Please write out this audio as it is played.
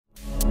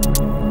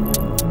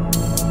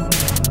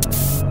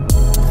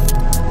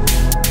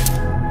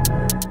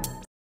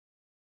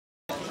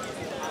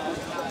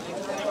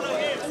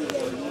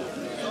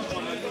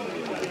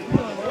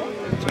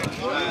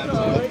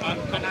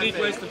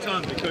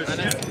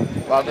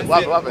What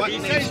happened?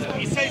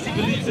 He says he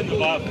believes in the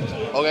Bible.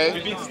 Okay.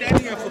 We've been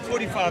standing here for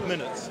 45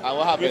 minutes. And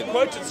what happened? We've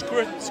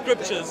quoted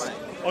scriptures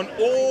on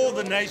all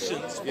the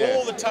nations,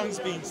 all the tongues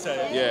being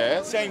saved.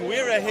 Yeah. Saying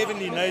we're a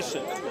heavenly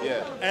nation.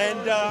 Yeah.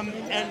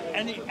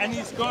 And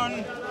he's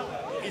gone.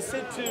 He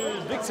said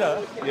to Victor,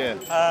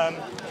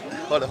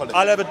 Hold on.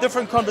 I'll have a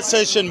different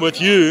conversation with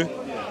you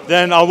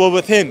than I will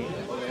with him,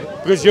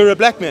 because you're a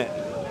black man.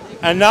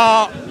 And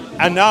now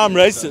I'm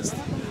racist.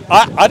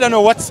 I don't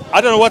know what's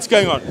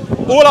going on.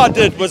 All I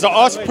did was I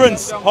asked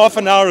Prince half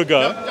an hour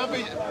ago.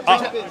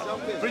 I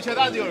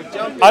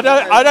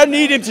don't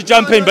need him to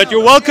jump in, but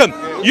you're welcome.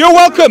 You're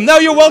welcome. No,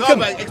 you're welcome.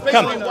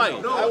 Come.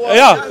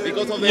 Yeah.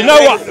 You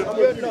know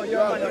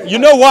what? You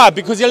know why?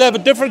 Because he'll have a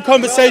different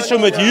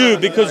conversation with you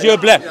because you're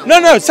black.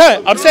 No,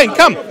 sir. I'm saying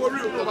come.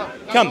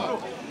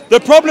 The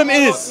problem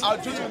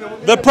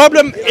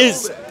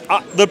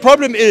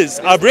is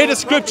I've read a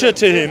scripture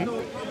to him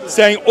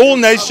saying all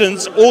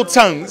nations, all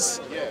tongues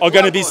are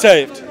going to be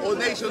saved. All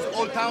nations,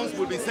 all towns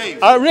will be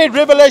saved. I read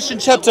Revelation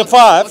chapter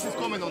 5.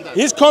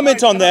 His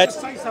comment on that.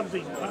 Say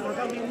something. I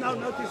don't mean no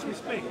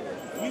disrespect.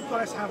 You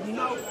guys have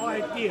no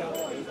idea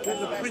what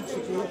the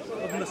principle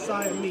of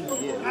Messiah means.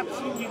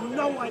 Absolutely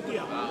no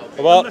idea.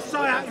 Well, the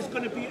Messiah is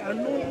going to be a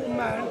normal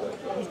man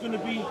who's going to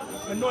be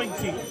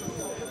anointed.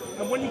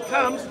 And when he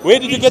comes... Where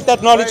did you get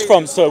that knowledge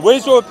from, sir?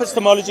 Where's your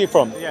epistemology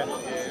from?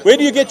 Where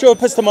do you get your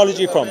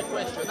epistemology from?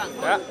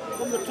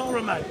 From the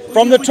Torah, man.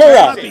 From the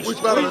Torah.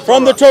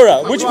 From the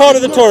Torah. Which part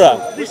of the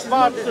Torah? This is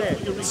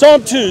nonsense.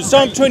 Psalm 2,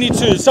 Psalm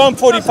 22, Psalm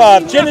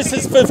 45,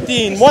 Genesis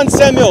 15, 1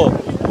 Samuel.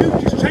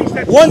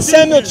 1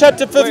 Samuel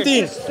chapter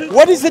 15.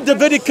 What is the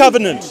Davidic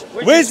covenant?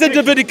 Where's the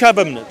Davidic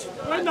covenant?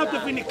 There's no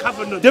Davidic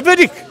covenant.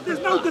 Davidic. There's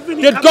no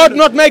Davidic covenant. Did God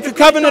not make a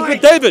covenant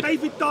with David?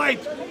 David died.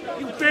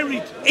 He was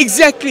buried.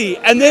 Exactly.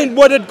 And then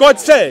what did God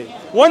say?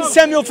 1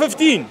 Samuel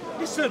 15.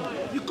 Listen,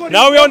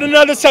 now we're on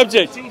another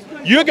subject.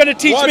 You're going to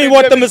teach me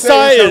what the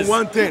Messiah is.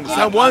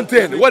 Psalm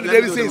 110. What did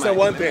David say in Psalm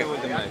 110?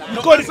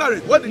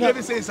 Sorry, what did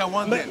David say in Psalm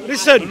 110?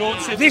 Listen,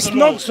 this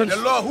nonsense. The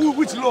Lord,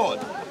 which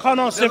Lord? Can't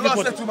answer the Lord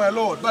everybody. said to my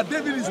Lord, but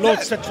David is Lord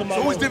dead. said to my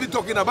so who's Lord. David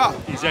talking about?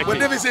 Exactly. When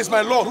David says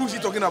my Lord, who's he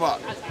talking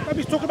about?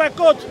 David's talking about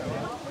God.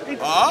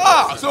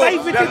 So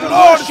David the didn't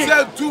Lord worship.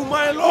 said to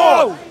my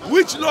Lord. No.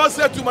 Which Lord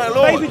said to my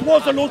Lord? David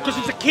was the Lord because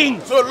he's a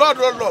king. So Lord,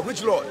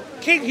 which Lord?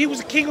 King, he was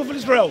a king of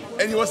Israel.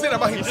 And he was saying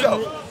about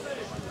himself.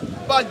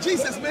 But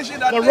Jesus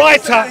mentioned that The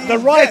writer.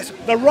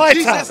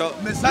 Jesus,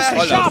 Messiah.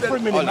 Listen, shut up for a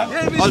minute.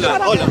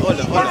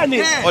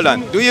 Hold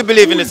on. Do you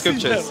believe in the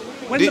scriptures?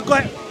 Listen.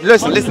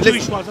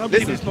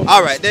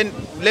 All right, then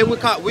we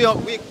can't. We're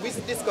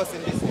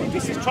discussing this one.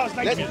 This is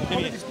translation.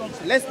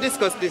 Let's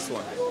discuss this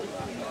one.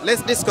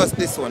 Let's discuss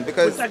this one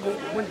because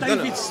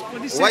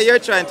what you're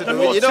trying to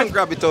do, you don't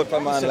grab it out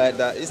from man like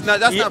that. It's not.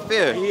 That's not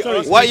fair.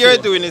 What you're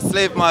doing is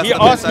slave master He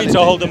asked mentality. me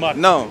to hold him up.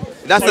 No,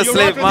 that's a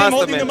slave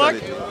master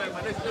mentality.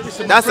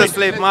 That's a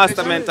slave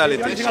master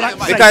mentality.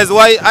 Because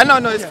why? I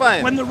know, it's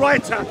fine. When the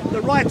writer,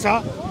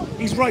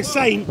 he's right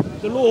saying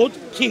the Lord,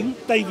 King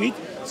David,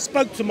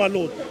 spoke to my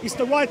Lord. It's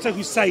the writer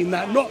who's saying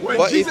that, not when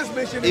Jesus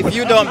mentioned if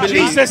you don't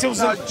believe,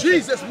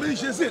 Jesus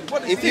mentions it.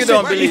 If you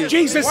don't believe, if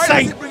Jesus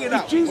saved,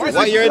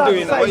 what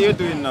you're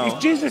doing now. If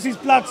Jesus'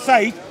 blood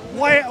saved,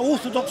 why are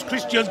Orthodox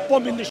Christians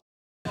bombing the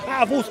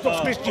out of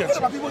Orthodox Christians?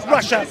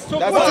 Russia.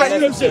 That's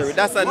unnecessary.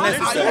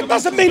 That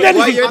doesn't mean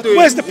anything.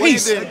 Where's the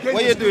peace?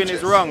 What you're doing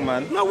is wrong,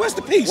 man. No, where's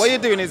the peace? What you're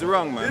doing is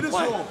wrong, man.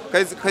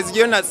 Because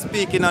you're not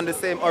speaking on the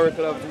same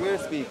oracle of we're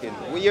speaking.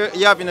 You're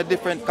having a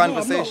different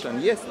conversation.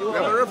 No, yes, you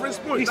are.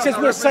 He says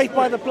we're saved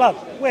by the blood.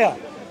 Where?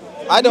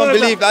 I don't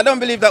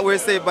believe that we're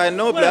saved by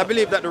no blood. I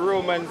believe that the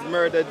Romans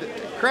murdered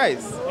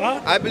Christ.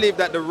 Huh? I believe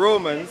that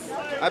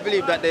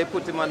they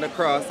put him on the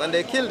cross and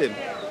they killed him.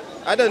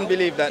 I don't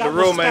believe that the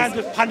Romans... That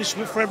was standard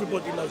punishment for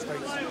everybody in those days.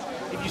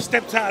 If you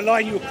stepped out of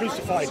line, you were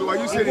crucified. So are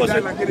you saying he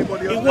died like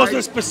anybody else? It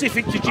wasn't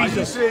specific to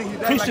Jesus. Are you saying he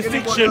died Crucifixion.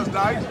 like anybody else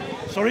died?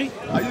 Sorry?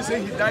 Are you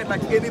saying he died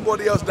like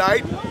anybody else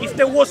died? If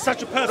there was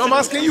such a person... No, I'm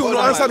asking you. No,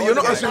 answer me. You're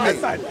not answering me.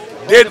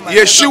 Did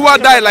Yeshua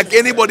die like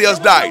anybody else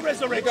died? No,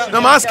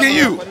 I'm asking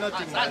you.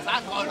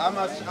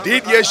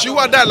 Did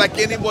Yeshua die like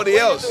anybody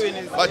else?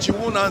 But you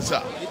won't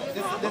answer.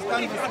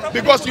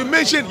 Because you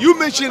mentioned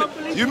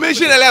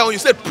earlier when you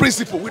said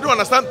principle. We don't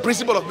understand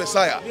principle of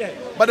Messiah.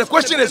 But the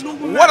question is,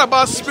 what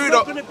about spirit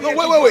of... No,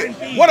 wait.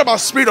 What about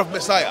spirit of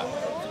Messiah?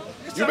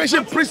 You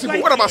mentioned principle.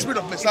 What about spirit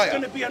of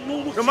Messiah?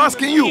 I'm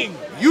asking you.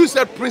 You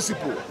said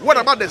principle. What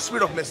about the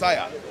spirit of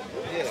Messiah?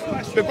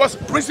 Because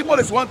principle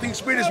is one thing,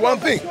 spirit is one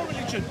thing.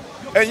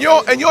 And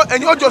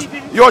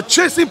you're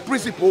chasing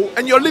principle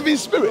and you're living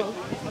spirit.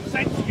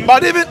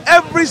 But even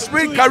every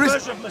spirit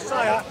carries...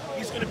 Messiah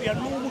is going to be a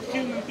normal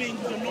human being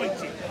who's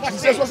anointed.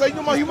 Jesus was a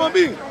normal human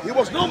being. He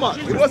was normal.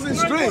 He wasn't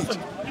strange.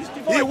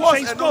 He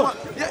was normal.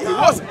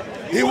 Yeah,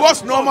 he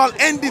was normal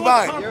and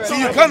divine. So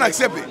you can't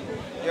accept it.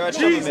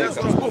 Jesus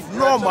was both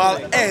normal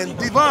and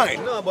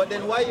divine. No, but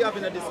then why are you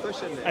having a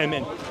discussion then?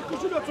 Amen.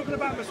 Because you're not talking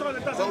about Messiah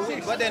that doesn't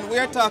exist. But then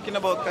we're talking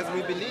about because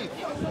we believe.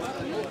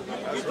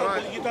 You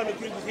don't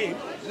agree with him.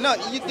 No,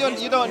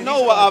 you don't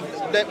know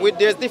what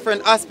there's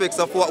different aspects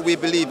of what we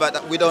believe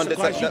that we don't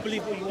accept.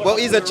 Well,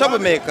 he's a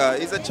troublemaker.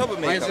 He's a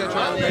troublemaker.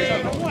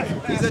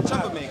 He's a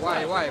troublemaker.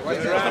 Why?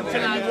 I'm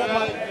telling you what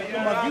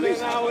my view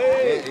is.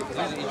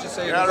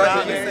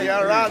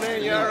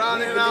 You're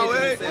running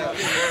away.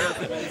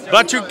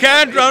 But you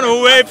can't run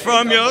away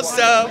from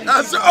yourself.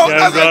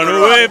 Can't run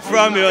away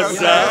from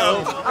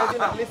yourself.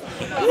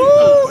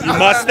 You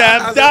must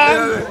have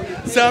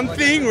done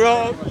something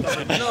wrong.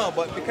 No,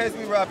 but because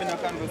we were having a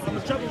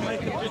conversation.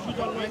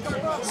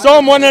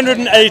 Psalm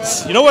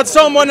 108. You know what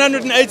Psalm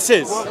 108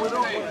 says?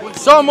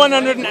 Psalm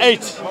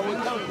 108,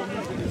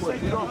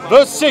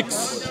 verse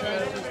 6.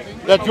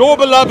 That your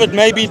beloved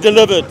may be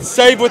delivered.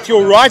 Save with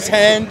your right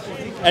hand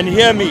and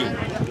hear me.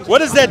 What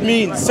does that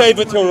mean? Save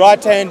with your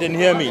right hand and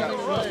hear me.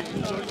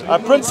 Our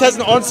Prince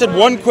hasn't answered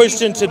one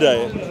question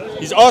today.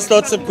 He's asked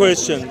lots of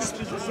questions.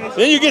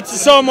 Then you get to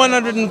Psalm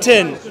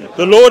 110.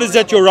 The Lord is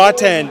at your right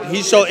hand.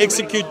 He shall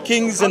execute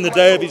kings in the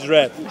day of his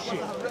wrath.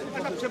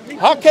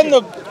 How can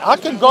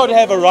God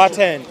have a right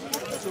hand?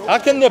 How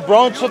can the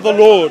branch of the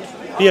Lord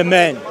be a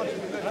man?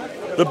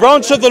 The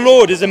branch of the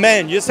Lord is a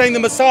man. You're saying the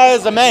Messiah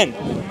is a man.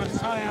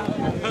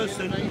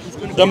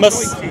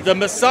 The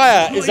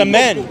Messiah is a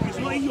man.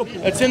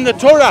 It's in the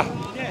Torah.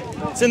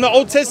 It's in the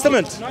Old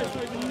Testament.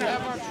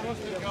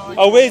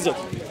 Oh, where is it?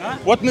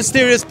 What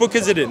mysterious book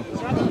is it in?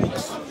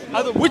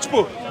 Which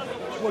book?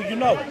 Well, you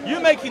know.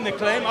 You're making the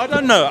claim. I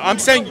don't know. I'm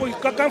saying. Well,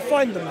 go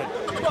find them then.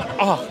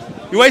 Oh,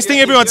 you're wasting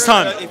everyone's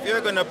time. If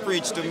you're going to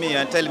preach to me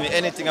and tell me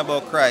anything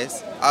about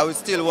Christ, I would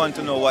still want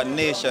to know what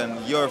nation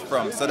you're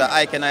from so that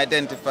I can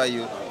identify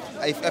you.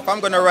 If I'm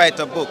going to write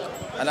a book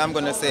and I'm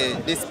going to say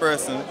this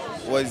person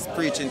was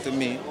preaching to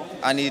me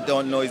and he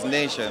don't know his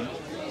nation,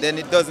 then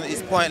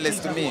it's pointless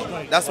to me.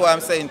 That's why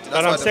I'm saying.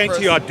 But I'm saying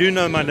to you, I do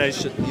know my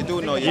nation. You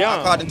do know, yeah.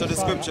 According to the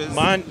scriptures.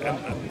 My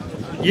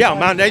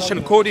nation,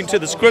 according to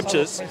the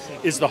scriptures,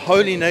 is the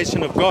holy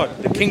nation of God,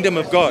 the kingdom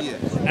of God,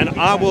 and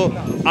I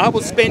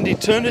will spend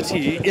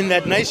eternity in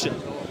that nation.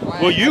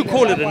 Well, you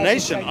call it a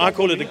nation, I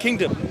call it a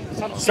kingdom.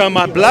 So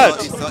my blood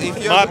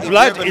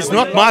is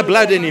not my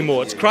blood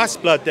anymore. It's Christ's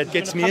blood that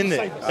gets me in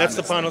there. That's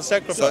the final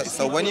sacrifice.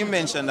 So when you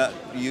mention that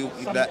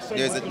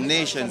there's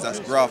nations that's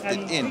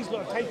grafted in,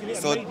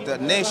 so the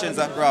nations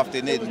that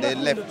grafted in,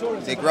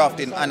 they graft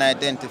in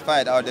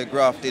unidentified, or they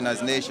graft in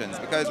as nations.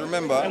 Because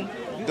remember,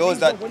 those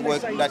that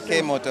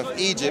came out of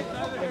Egypt,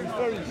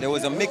 there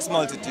was a mixed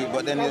multitude,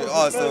 but then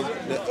also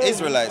the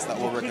Israelites that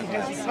were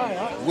recognized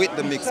with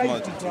the mixed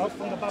multitude.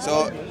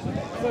 So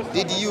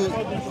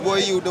were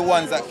you the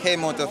ones that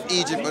came out of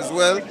Egypt as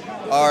well?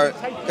 Or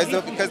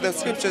because the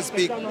scriptures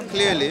speak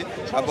clearly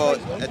about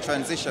a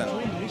transition,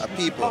 a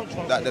people,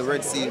 that the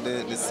Red Sea,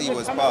 the sea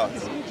was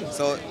passed.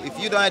 So if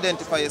you don't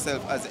identify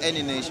yourself as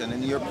any nation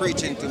and you're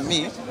preaching to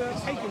me,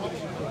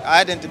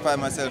 I identify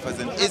myself as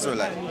an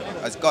Israelite,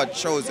 as God's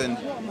chosen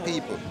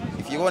people.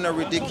 If you want to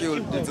ridicule,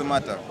 it doesn't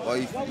matter. Or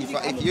if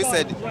you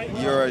said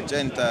you're a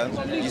Gentile,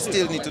 you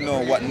still need to know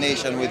what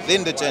nation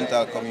within the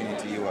Gentile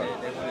community you are.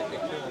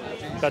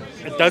 But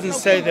it doesn't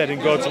say that in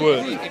God's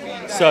word.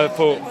 So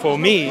for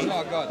me,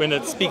 when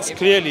it speaks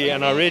clearly,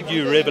 and I read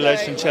you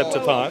Revelation chapter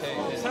 5,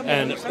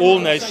 and all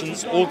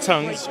nations, all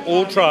tongues,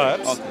 all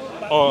tribes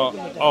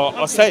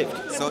are saved.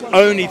 So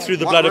only through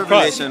the blood of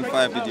Christ. Revelation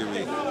 5 did you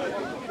read?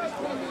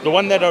 The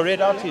one that I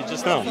read out to you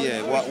just now.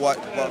 Yeah, what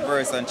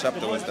verse and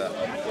chapter was that?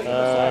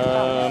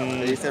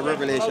 You said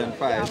Revelation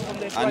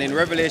 5. And in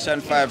Revelation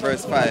 5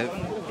 verse 5,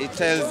 it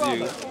tells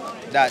you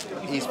that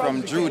he's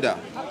from Judah.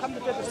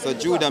 So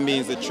Judah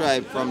means a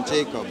tribe from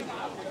Jacob.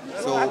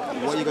 So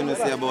what are you going to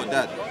say about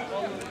that?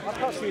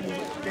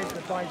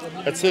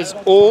 It says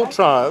all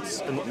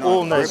tribes and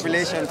all nations.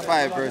 Revelation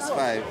 5 verse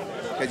 5.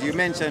 Because you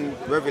mentioned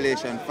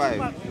Revelation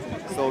 5.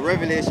 So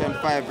Revelation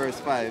 5 verse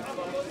 5.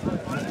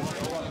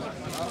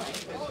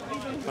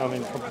 I'm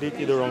in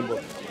completely the wrong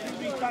book.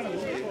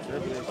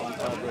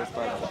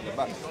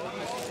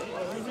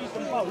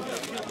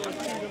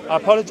 I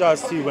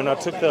apologize to you when I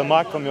took the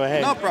mic from your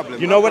hand. No problem.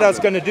 You know what I was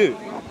going to do?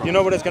 You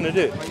know what I was going to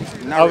do?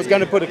 I was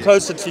going to put it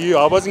closer to you.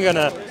 I wasn't going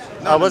to.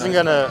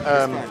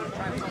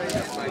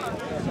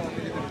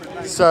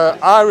 So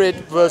I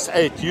read verse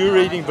 8. You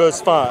reading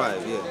verse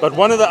 5. Yeah. But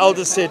one of the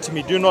elders said to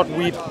me, "Do not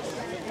weep.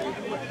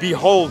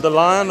 Behold, the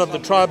Lion of the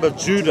tribe of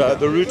Judah,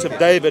 the root of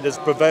David, has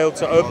prevailed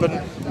to open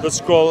the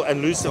scroll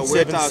and loose its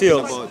 7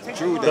 seals."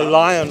 The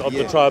Lion of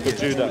the tribe of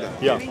Judah.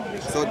 Yeah.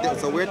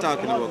 So we're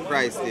talking about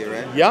Christ here,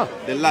 right? Yeah.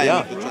 The Lion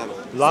of the tribe.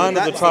 Lion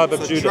of the tribe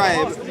of Judah.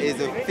 Tribe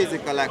is a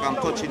physical, like I'm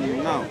touching you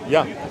now.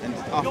 Yeah. And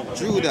of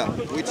Judah,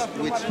 which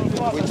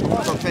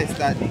profess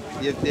that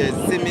there's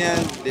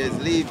Simeon, there's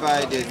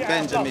Levi, there's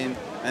Benjamin,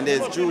 and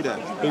there's Judah.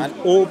 And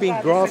all being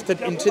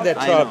grafted into that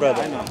tribe,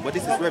 brother. I know, but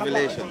this is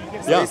Revelation.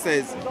 So it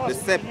says, the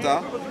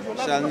scepter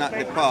shall not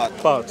depart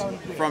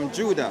from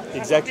Judah.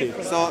 Exactly.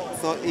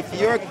 So if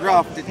you're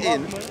grafted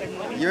in,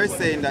 you're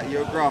saying that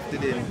you're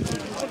grafted in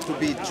to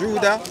be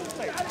Judah,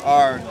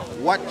 or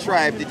what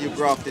tribe did you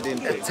grafted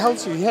in? It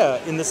tells you here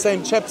in the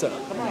same chapter.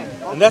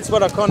 And that's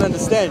what I can't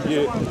understand.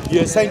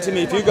 You're saying to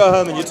me, if you go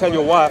home and you tell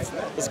your wife,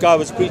 this guy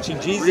was preaching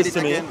Jesus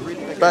to me,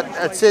 but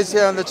it says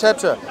here in the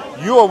chapter,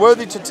 you are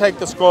worthy to take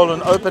the scroll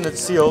and open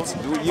its seals,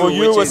 for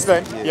you were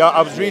slain. Yeah,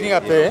 I was reading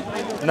up there.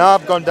 Now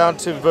I've gone down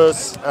to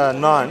verse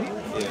 9.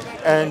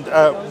 And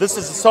this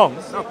is a song.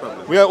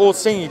 We are all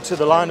singing to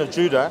the Lion of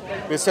Judah.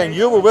 We're saying,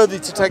 you were worthy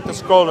to take the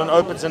scroll and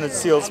opens its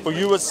seals, for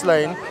you were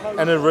slain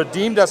and have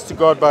redeemed us to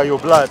God by your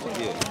blood.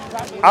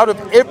 Out of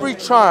every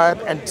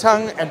tribe and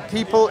tongue and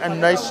people and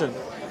nation,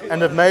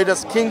 and have made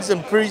us kings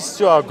and priests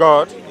to our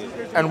God,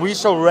 and we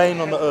shall reign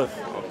on the earth.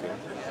 Okay.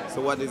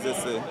 So what does this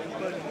say?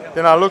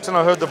 Then I looked and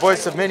I heard the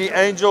voice of many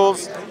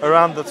angels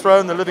around the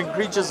throne, the living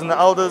creatures and the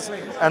elders,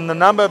 and the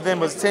number of them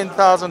was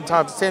 10,000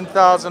 times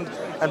 10,000,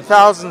 and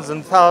thousands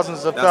of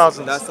thousands.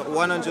 That's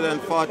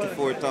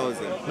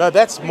 144,000. No,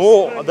 that's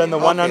more than the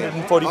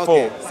 144.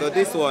 Okay. So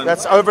this one.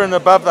 That's over and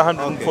above the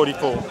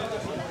 144. Okay.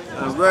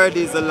 And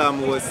worthy is the Lamb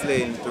who was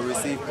slain to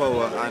receive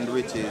power and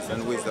riches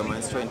and wisdom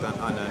and strength and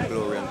honor and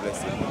glory and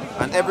blessing.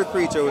 And every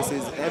creature which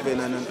is heaven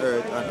and on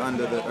earth and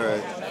under the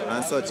earth,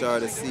 and such are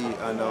the sea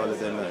and all of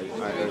them are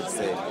earth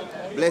say.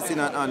 Blessing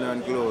and honor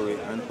and glory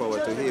and power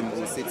to him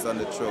who sits on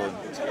the throne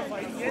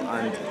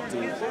and to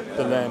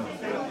the Lamb.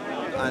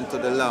 And to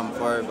the Lamb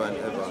forever and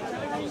ever.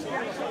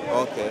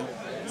 Okay.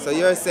 So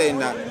you're saying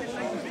that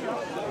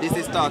this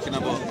is talking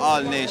about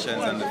all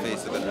nations on the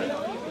face of the earth.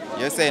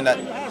 You're saying that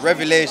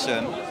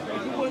Revelation,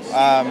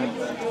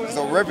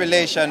 so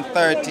Revelation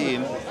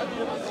 13,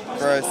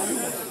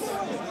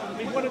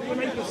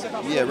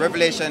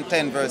 Revelation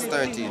 10, verse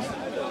 13.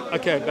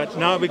 Okay, but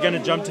now we're going to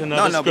jump to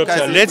another scripture.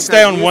 Because let's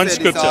stay on one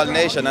scripture. It's all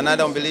nation, and I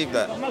don't believe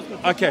that.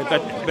 Okay,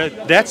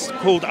 but that's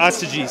called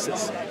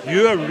eisegesis.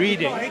 You are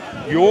reading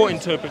your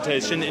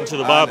interpretation into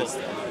the Bible.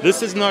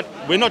 This is not.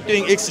 We're not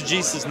doing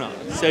exegesis now.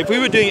 So if we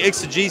were doing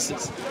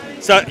exegesis,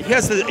 so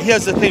here's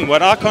the thing.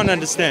 What I can't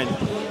understand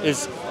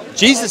is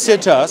Jesus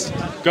said to us,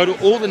 "Go to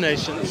all the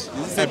nations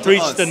and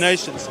preach the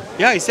nations."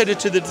 Yeah, he said it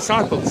to the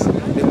disciples.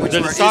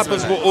 The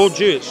disciples were all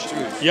Jewish.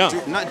 Yeah,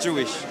 not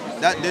Jewish.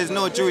 There's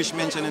no Jewish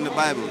mention in the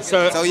Bible.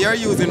 So you're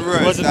using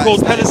words. Was it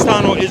called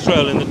Palestine or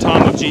Israel in the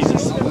time of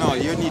Jesus? No,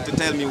 you need to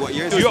tell me what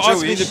yours is. You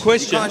asked me the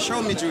question. You can't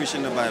show me Jewish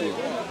in the Bible.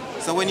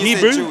 So when you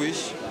Hebrew? say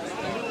Jewish,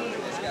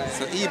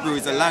 so Hebrew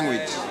is a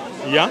language.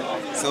 Yeah,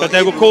 so but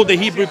they were called the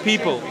Hebrew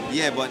people.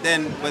 Yeah, but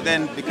then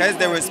because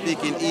they were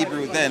speaking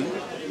Hebrew then,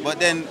 but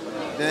then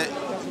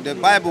the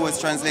Bible was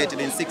translated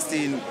in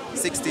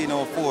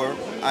 1604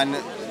 and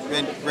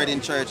read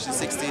in church in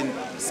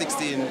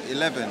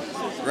 1611,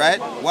 right?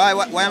 Why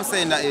I'm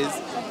saying that is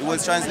it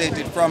was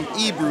translated from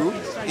Hebrew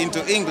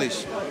into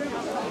English.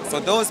 So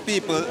those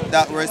people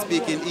that were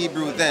speaking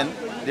Hebrew then,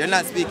 they're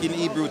not speaking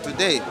Hebrew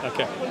today.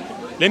 Okay.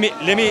 Let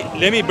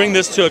me bring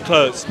this to a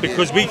close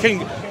because we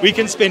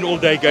can spend all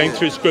day going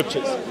through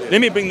scriptures. Let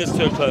me bring this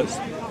to a close.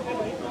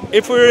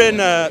 If we're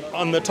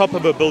on the top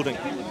of a building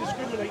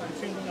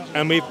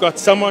and we've got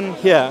someone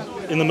here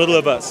in the middle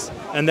of us,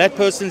 and that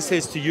person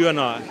says to you and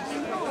I,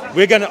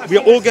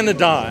 we're all gonna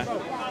die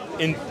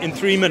in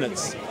 3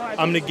 minutes.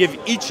 I'm gonna give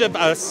each of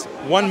us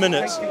 1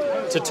 minute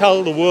to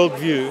tell the world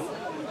view.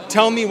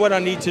 Tell me what I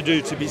need to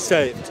do to be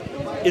saved.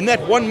 In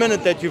that 1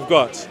 minute that you've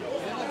got,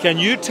 can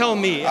you tell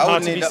me how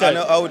to be saved?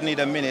 I would need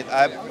a minute.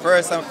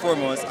 First and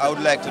foremost, I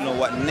would like to know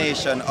what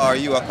nation are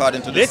you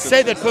according to the Let's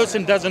say that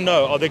person doesn't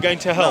know. Are they going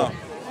to hell?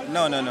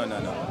 No.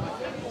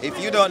 If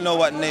you don't know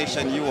what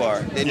nation you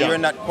are, then you're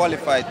not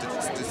qualified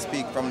to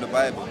speak from the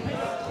Bible.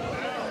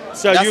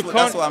 So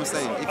that's what I'm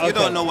saying. If you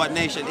don't know what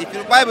nation, if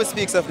the Bible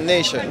speaks of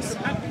nations,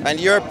 and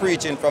you're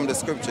preaching from the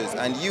scriptures,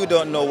 and you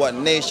don't know what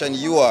nation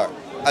you are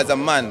as a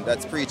man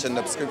that's preaching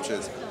the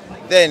scriptures,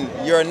 then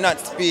you're not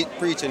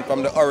preaching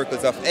from the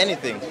oracles of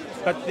anything.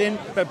 But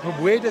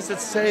where does it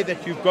say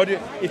that you've got to,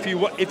 if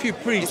you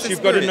preach,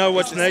 you've got to know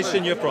what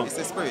nation you're from? It's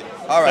the spirit.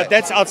 All right. But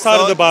that's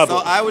outside of the Bible.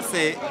 So I would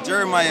say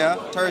Jeremiah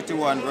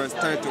 31 verse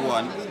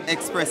 31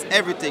 express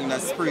everything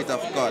that's spirit of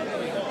God.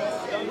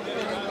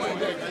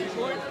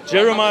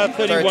 Jeremiah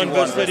 31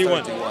 verse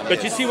 31. But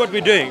yes. You see what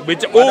we're doing? All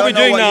we're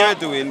doing now. I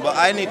don't know what you're doing, but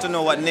I need to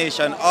know what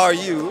nation are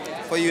you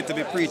for you to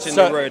be preaching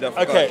the word of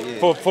God. Okay,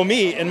 for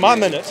me, in my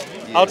minute,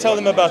 I'll tell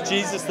them about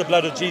Jesus, the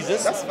blood of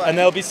Jesus, and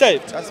they'll be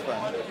saved. That's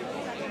fine.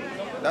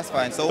 That's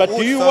fine. So, but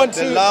do you want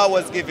the law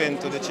was given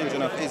to the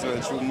children of Israel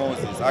through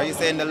Moses. Are you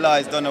saying the law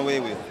is done away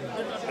with?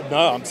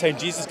 No, I'm saying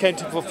Jesus came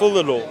to fulfill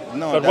the law.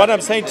 No, but what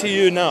I'm saying to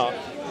you now,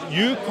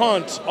 you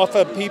can't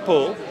offer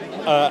people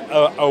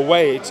a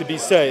way to be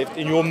saved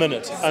in your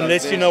minute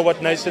unless you know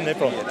what nation they're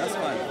from. Yeah, that's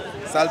fine.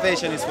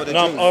 Salvation is for the Jews.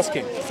 No, I'm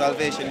asking.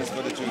 Salvation is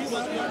for the Jews.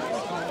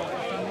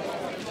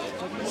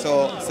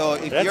 So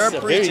if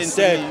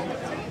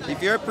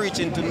you're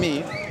preaching to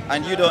me,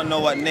 and you don't know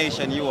what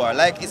nation you are,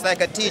 it's like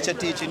a teacher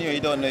teaching you.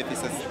 You don't know if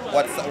it's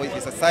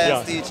a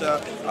science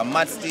teacher, a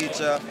maths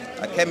teacher,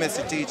 a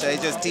chemistry teacher.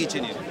 He's just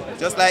teaching you.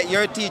 Just like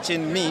you're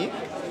teaching me,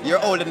 you're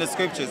holding the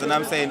scriptures, and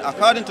I'm saying,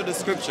 according to the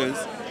scriptures,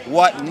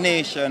 what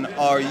nation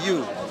are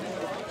you?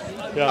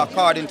 Yeah.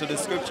 According to the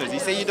scriptures. You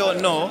say you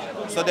don't know,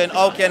 so then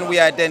how can we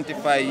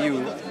identify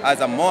you as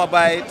a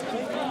Moabite,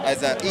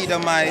 as an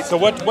Edomite. So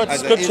what as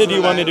scripture do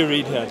you want me to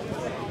Israelite. read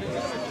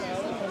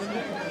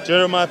here?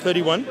 Jeremiah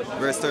 31?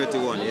 Verse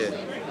 31, yeah.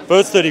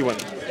 Verse 31.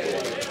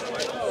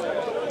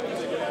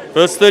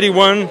 Verse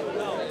 31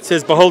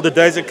 says, Behold, the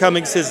days are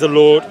coming, says the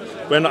Lord,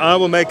 when I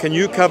will make a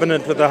new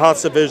covenant with the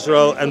house of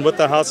Israel and with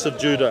the house of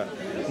Judah,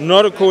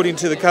 not according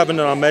to the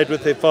covenant I made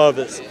with their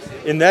fathers,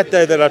 in that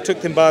day that I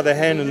took them by the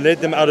hand and led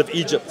them out of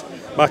Egypt.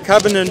 My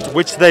covenant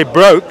which they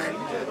broke,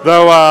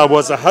 though I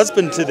was a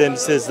husband to them,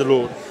 says the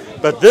Lord.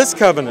 But this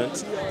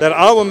covenant that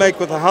I will make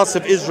with the house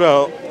of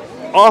Israel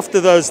after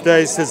those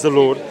days, says the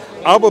Lord,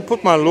 I will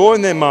put my law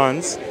in their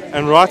minds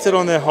and write it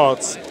on their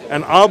hearts,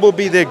 and I will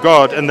be their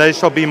God, and they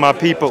shall be my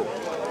people.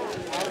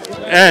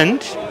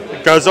 And,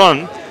 it goes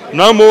on,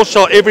 no more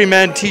shall every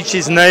man teach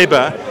his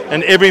neighbor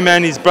and every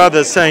man his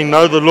brother, saying,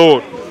 Know the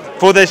Lord.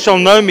 For they shall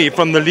know me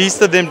from the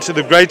least of them to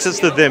the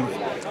greatest of them,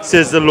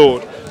 says the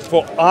Lord.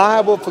 For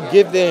I will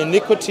forgive their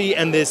iniquity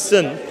and their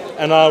sin,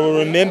 and I will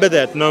remember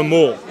that no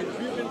more.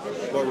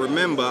 But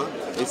remember,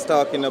 it's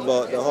talking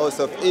about the house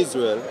of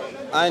Israel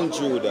and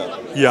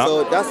Judah. Yeah.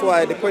 So that's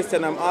why the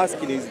question I'm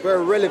asking is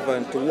very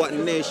relevant to what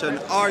nation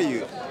are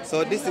you?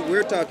 So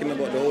we're talking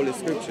about the Holy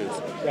Scriptures.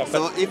 Yeah,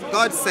 so if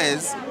God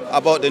says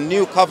about the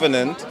new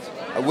covenant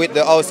with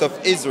the house of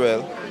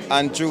Israel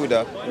and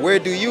Judah, where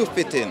do you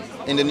fit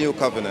in the new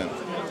covenant?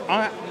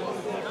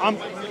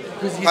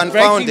 Because he's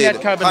breaking that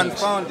covenant.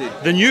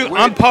 Confounded.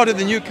 I'm part of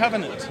the new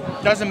covenant.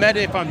 Doesn't matter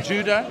if I'm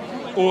Judah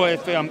or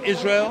if I'm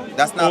Israel.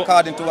 That's not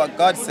according to what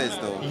God says,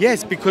 though.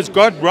 Yes, because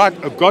God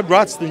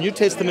writes the New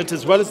Testament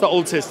as well as the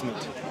Old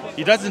Testament.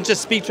 He doesn't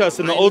just speak to us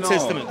in the Old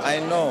Testament. I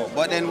know.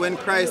 But then when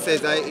Christ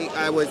says,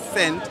 I was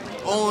sent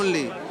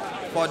only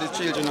for the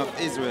children of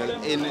Israel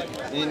in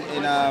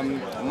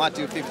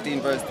Matthew 15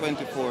 verse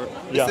 24,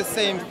 Yeah. it's the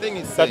same thing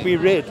he's saying.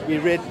 But we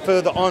read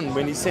further on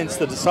when he sends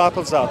the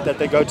disciples out that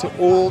they go to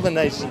all the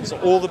nations,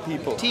 all the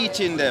people.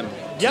 Teaching them.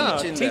 Yeah,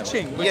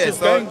 teaching which is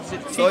going to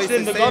teach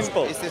them the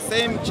gospel. It's the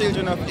same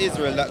children of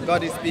Israel that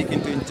God is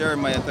speaking to in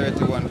Jeremiah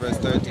 31 verse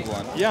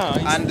 31.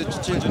 Yeah. And the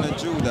children of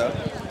Judah.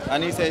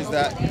 And he says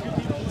that,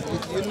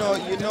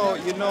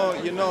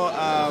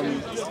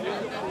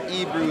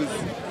 Hebrews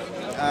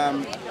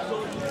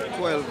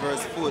 12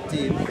 verse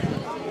 14,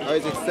 or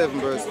is it 7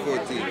 verse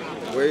 14,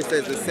 where he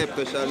says the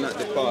scepter shall not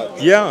depart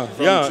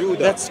from Judah.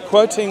 That's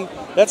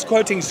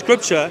quoting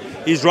scripture.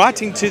 He's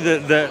writing to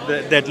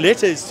that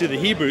letter is to the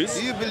Hebrews.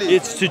 Do you believe?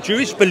 It's to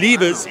Jewish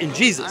believers in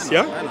Jesus.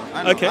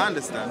 I know, Okay. I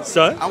understand.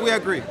 So and we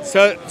agree.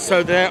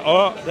 So there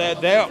are.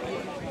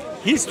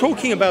 He's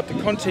talking about the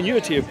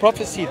continuity of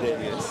prophecy there.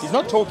 Yes. He's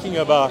not talking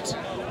about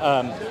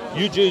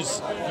you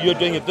Jews, you're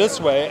doing it this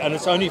way and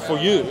it's only for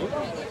you.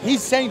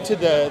 He's saying to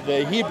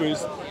the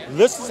Hebrews,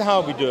 this is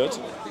how we do it.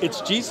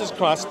 It's Jesus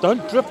Christ.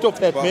 Don't drift off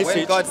that message.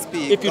 When God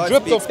speaks, if you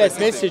drift off that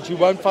message, you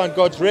won't find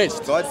God's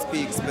rest. God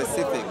speaks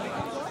specific.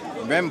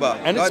 Remember,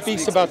 And God it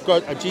speaks about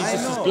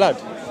Jesus'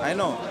 blood. I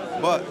know,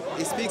 but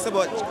it speaks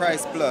about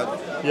Christ's blood.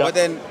 Yeah. But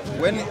then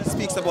when it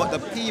speaks about the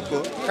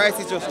people, Christ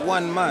is just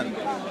one man.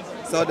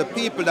 So the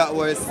people that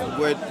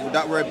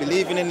were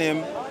believing in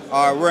him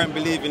or weren't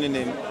believing in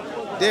him,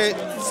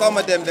 some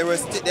of them they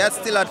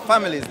still had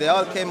families. They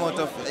all came out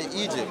of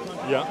Egypt.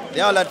 Yeah.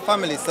 They all had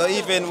families. So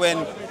even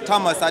when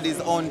Thomas had his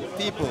own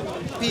people,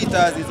 Peter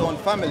has his own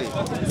family.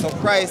 So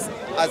Christ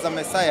as a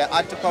Messiah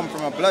had to come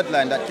from a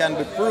bloodline that can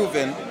be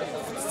proven,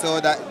 so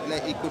that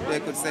they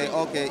could say,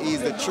 okay,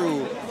 he's the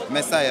true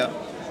Messiah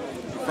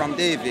from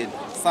David,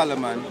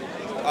 Solomon,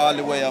 all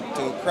the way up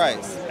to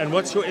Christ. And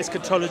what's your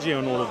eschatology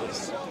on all of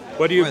this?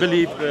 What do you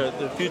believe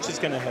the future's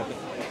going to happen?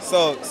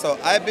 So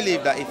I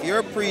believe that if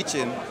you're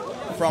preaching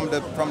from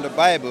the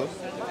Bible,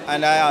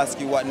 and I ask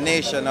you what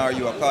nation are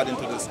you according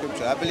to the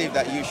scripture, I believe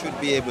that you should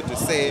be able to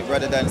say,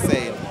 rather than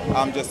saying,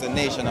 I'm just a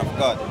nation of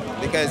God.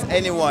 Because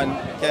anyone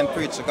can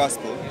preach the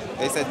gospel.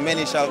 They said,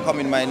 many shall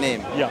come in my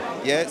name.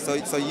 Yeah.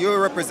 So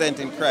you're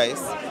representing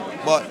Christ,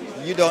 but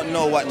you don't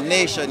know what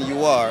nation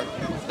you are.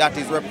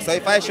 So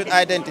if I should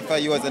identify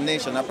you as a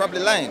nation, I'm probably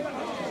lying.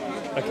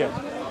 Okay.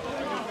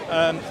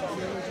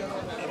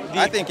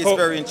 I think it's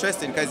very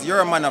interesting because you're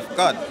a man of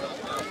God.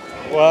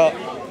 Well,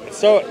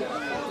 so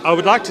I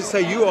would like to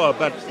say you are,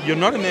 but you're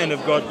not a man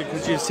of God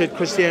because you said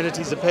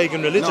Christianity is a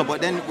pagan religion. No,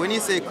 but then when you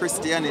say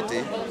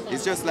Christianity,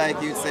 it's just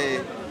like you say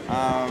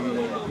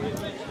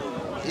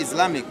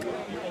Islamic.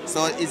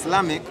 So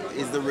Islamic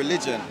is the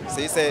religion. So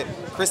you say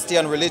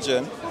Christian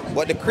religion,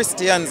 but the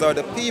Christians are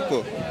the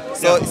people.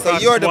 So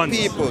you're the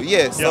people.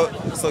 Yes. Yeah.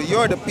 So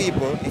you're the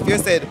people. If you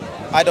said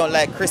I don't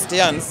like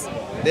Christians,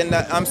 then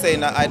I'm saying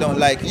that I don't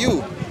like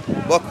you.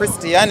 But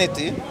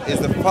Christianity is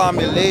the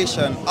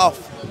formulation of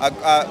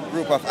a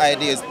group of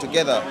ideas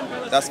together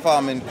that's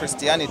forming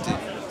Christianity.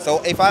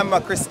 So if I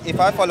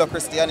follow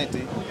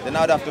Christianity, then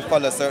I'd have to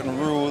follow certain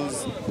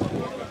rules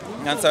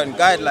and certain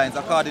guidelines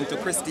according to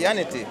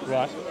Christianity.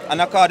 Right. And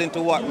according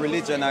to what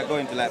religion I go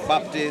into, like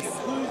Baptist,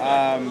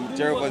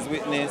 Jehovah's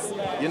Witness,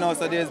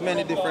 so there's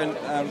many different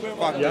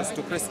factors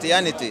to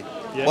Christianity.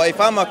 Yes. But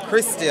if I'm a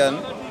Christian,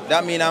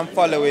 that means I'm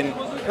following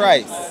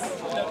Christ.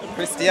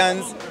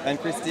 Christians and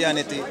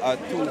Christianity are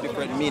two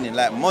different meanings.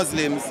 Like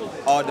Muslims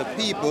are the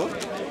people,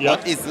 Yeah.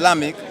 but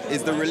Islamic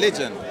is the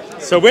religion.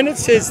 So when it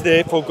says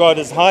there, for God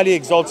has highly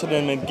exalted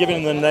him and given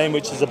him the name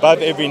which is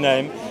above every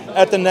name,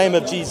 at the name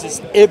of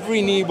Jesus,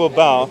 every knee will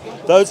bow,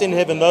 those in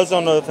heaven, those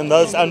on earth, and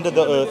those under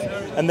the earth,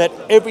 and that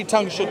every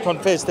tongue should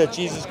confess that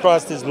Jesus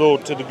Christ is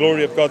Lord, to the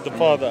glory of God the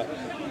Father.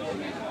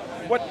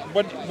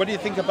 What do you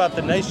think about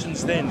the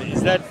nations then?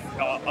 Is that,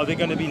 are there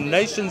going to be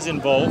nations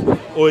involved,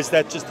 or is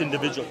that just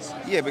individuals?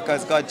 Yeah,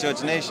 because God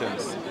judged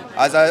nations.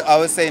 As I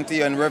was saying to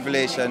you in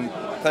Revelation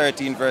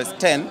 13 verse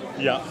 10,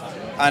 Yeah,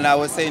 and I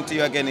was saying to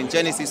you again in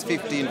Genesis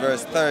 15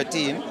 verse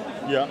 13,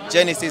 yeah.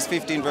 Genesis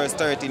 15 verse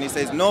 13, he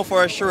says, know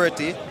for a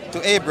surety,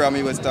 to Abraham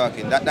he was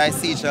talking, that thy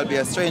seed shall be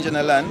a stranger in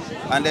the land,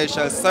 and they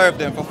shall serve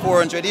them for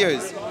 400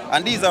 years.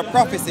 And these are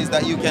prophecies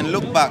that you can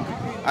look back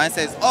and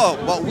says, oh,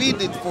 but we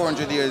did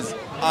 400 years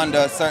under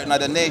a certain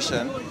other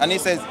nation. And he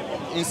says,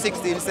 in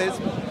 16 it says,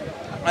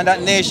 and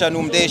that nation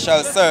whom they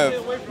shall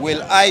serve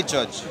will I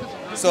judge.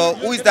 So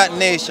who is that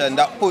nation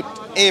that put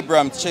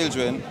Abraham's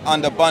children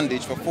under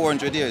bondage for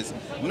 400 years?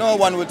 No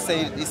one would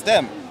say it's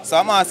them. So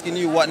I'm asking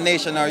you, what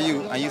nation are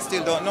you? And you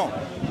still don't know.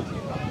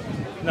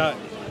 No,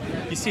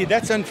 you see,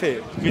 that's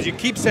unfair, because you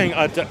keep saying,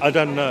 I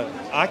don't know.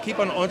 I keep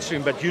on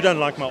answering, but you don't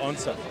like my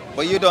answer.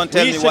 But you don't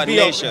tell me what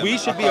nation. We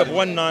should be of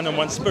one mind and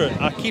one spirit.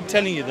 I keep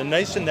telling you, the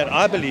nation that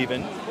I believe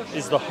in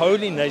is the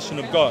holy nation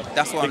of God.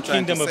 That's what I'm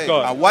trying to say. The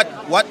kingdom of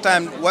God.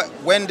 And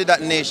when did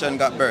that nation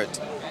got birthed?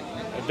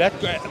 That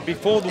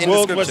before the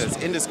world was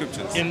in the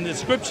scriptures. In the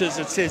scriptures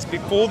it says,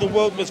 before the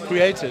world was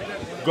created,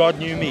 God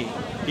knew me.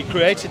 He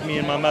created me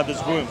in my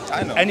mother's womb.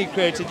 I know. And he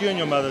created you in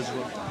your mother's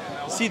womb.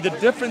 See, the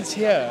difference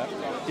here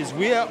is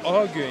we are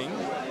arguing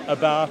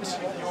about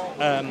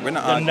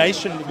the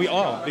nation. We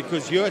are,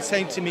 because you're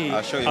saying to me,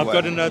 I've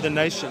got to know the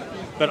nation.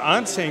 But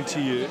I'm saying to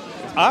you,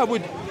 I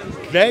would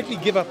gladly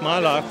give up my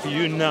life for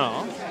you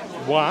now.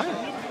 Why?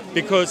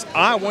 Because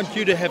I want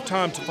you to have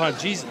time to find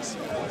Jesus.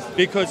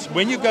 Because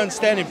when you go and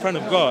stand in front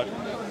of God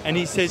and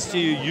he says to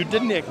you, you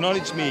didn't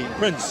acknowledge me,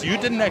 Prince, you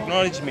didn't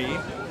acknowledge me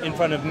in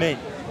front of men.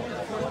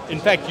 In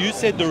fact, you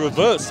said the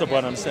reverse of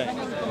what I'm saying.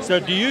 So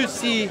do you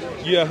see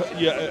Yeshua,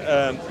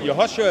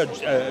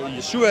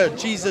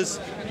 Jesus,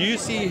 do you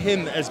see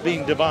him as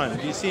being divine?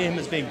 Do you see him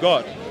as being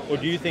God? Or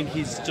do you think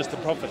he's just a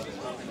prophet?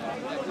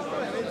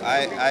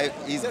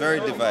 He's very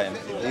divine.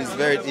 He's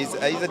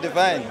a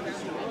divine.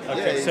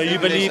 Okay, yeah, so you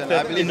believe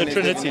that in the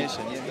Trinity?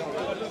 Yeah.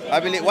 I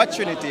believe, what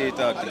Trinity are you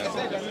talking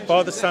about?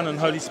 Father, Son, and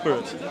Holy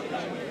Spirit.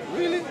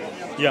 Really?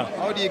 Yeah.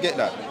 How do you get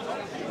that?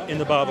 In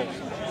the Bible.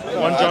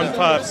 1 John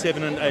 5,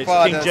 7 and 8.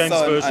 Father, King James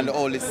Son, Version. and the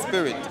Holy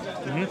Spirit.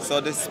 So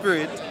the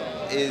Spirit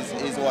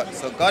is what?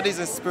 So God is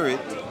a Spirit,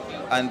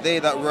 and they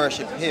that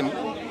worship him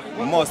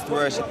must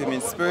worship him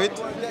in spirit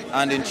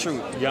and in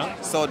truth. Yeah.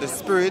 So the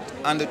spirit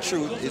and the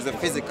truth is a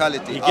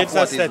physicality. He gives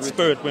us that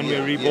spirit when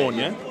we're reborn,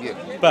 yeah?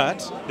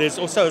 But there's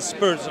also a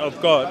spirit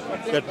of God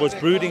that was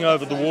brooding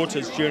over the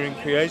waters during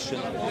creation.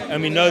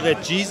 And we know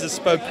that Jesus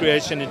spoke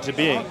creation into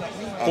being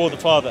for the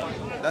Father.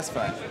 That's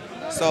fine.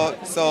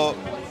 So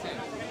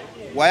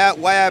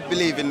why I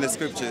believe in the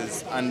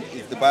scriptures, and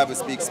if the Bible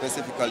speaks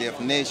specifically of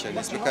nation,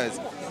 is because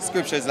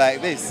scriptures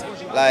like this,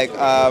 like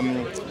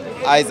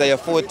Isaiah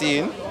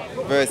 14,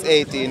 verse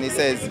 18, it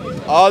says,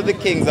 all the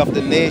kings of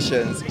the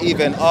nations,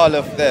 even all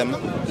of them,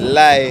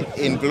 lie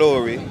in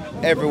glory,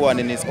 everyone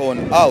in his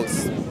own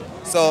house.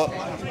 So,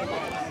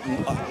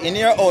 in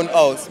your own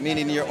house,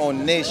 meaning your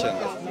own nation.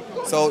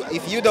 So,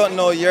 if you don't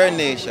know your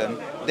nation,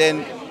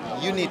 then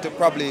you need to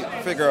probably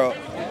figure out,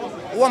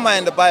 who am I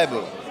in the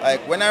Bible?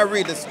 Like, when I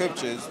read the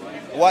scriptures,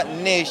 what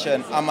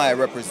nation am I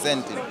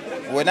representing?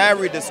 When I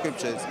read the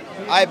scriptures,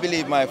 I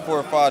believe my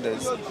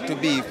forefathers to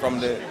be from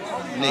the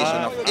nation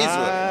of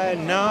Israel.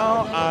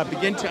 Now I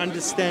begin to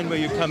understand where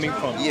you're coming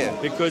from. Yeah.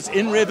 Because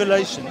in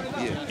Revelation,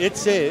 it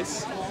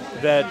says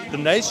that the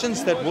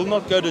nations that will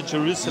not go to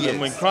Jerusalem,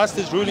 when Christ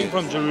is ruling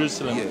from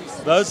Jerusalem,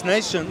 those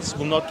nations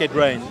will not get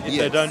rain if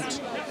they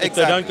don't. If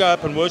they don't go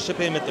up and worship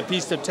him at the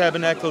Feast of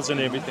Tabernacles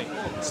and everything.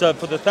 So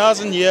for the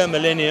 1,000-year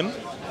millennium,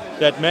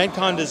 that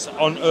mankind is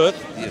on earth,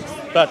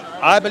 but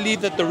I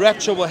believe that the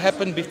rapture will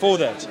happen before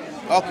that.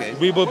 Okay.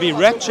 We will be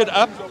raptured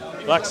up,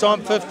 like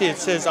Psalm 50, it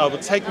says, I will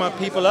take my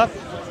people up.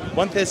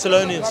 1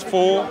 Thessalonians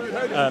 4,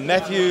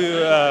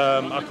 Matthew,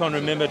 I can't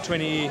remember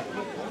 20,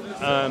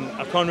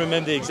 I can't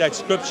remember the exact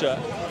scripture,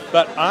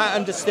 but I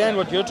understand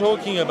what you're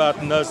talking about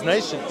in those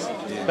nations.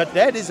 But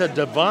that is a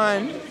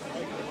divine,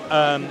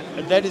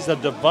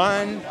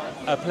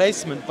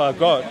 placement by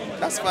God.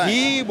 That's fine.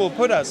 He will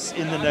put us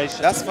in the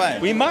nations. That's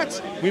fine. We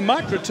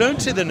might return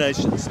to the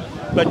nations,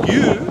 but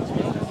you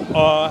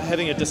are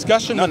having a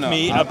discussion with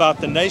me about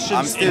the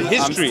nations in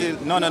history.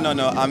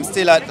 I'm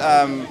still at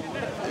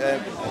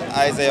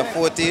Isaiah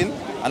 14,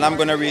 and I'm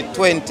going to read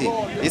 20.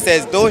 It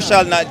says, thou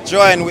shalt not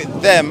join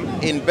with them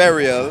in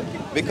burial,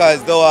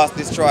 because thou hast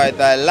destroyed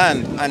thy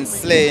land and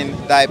slain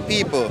thy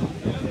people.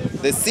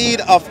 The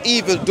seed of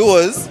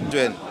evildoers,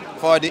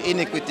 for the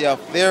iniquity of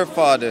their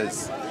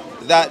fathers,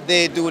 that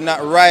they do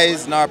not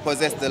rise nor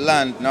possess the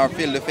land, nor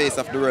fill the face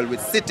of the world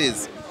with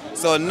cities.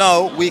 So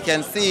now we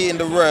can see in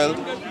the world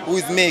who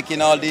is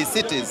making all these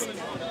cities,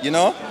 you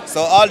know?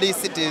 So all these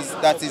cities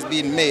that is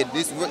being made,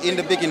 this in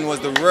the beginning was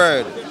the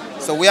word.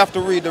 So we have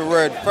to read the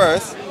word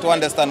first to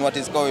understand what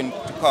is going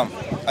to come,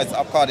 as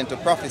according to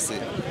prophecy.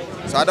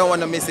 So I don't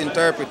want to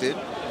misinterpret it.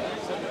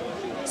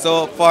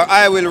 So, for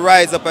I will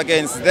rise up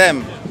against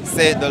them,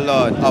 saith the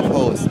Lord of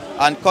hosts,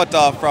 and cut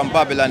off from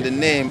Babylon the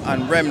name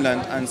and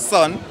remnant and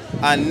son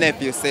and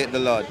nephew, saith the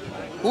Lord.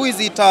 Who is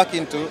he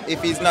talking to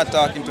if he's not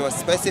talking to a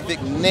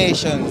specific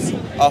nations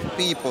of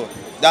people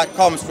that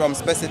comes from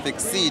specific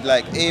seed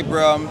like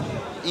Abraham,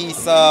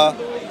 Esau,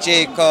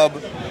 Jacob,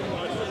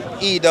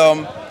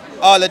 Edom?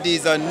 All of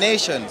these are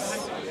nations.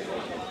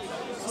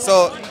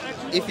 So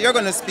if you're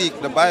going to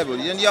speak the Bible,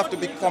 then you have to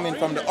be coming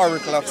from the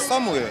oracle of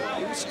somewhere.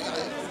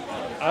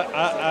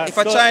 If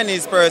a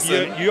Chinese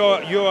person... You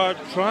are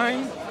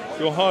trying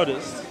your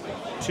hardest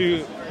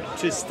to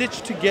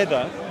stitch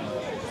together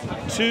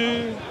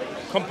two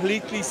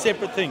completely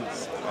separate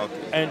things.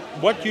 Okay. And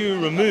what you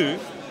remove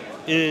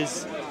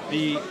is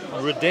the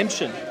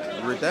redemption.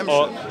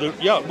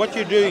 What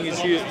you're doing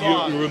is you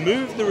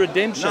remove the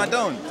redemption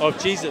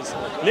of Jesus.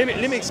 Let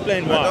me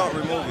explain why. Don't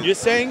remove it. You're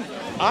saying,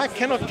 I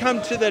cannot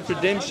come to that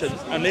redemption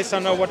unless I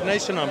know what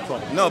nation I'm from.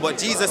 No, but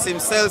Jesus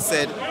himself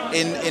said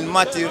in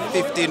Matthew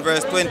 15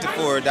 verse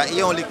 24 that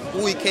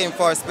who he came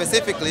for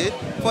specifically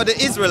for the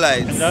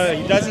Israelites. No,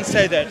 he doesn't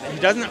say that. He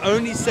doesn't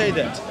only say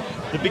that.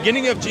 The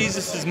beginning of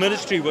Jesus'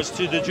 ministry was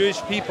to the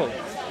Jewish people.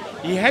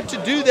 He had to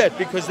do that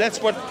because that's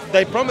what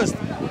they promised.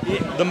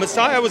 The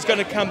Messiah was going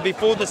to come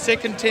before the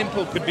second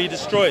temple could be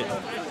destroyed.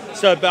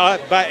 So by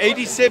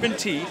AD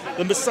 70,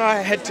 the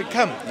Messiah had to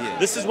come. Yeah.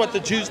 This is what the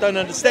Jews don't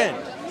understand.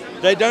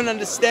 They don't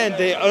understand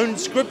their own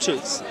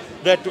scriptures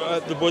that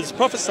was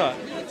prophesied.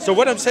 So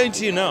what I'm saying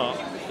to you now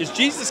is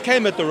Jesus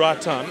came at the right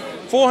time,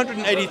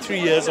 483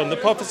 years on the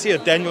prophecy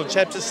of Daniel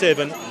chapter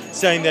 7,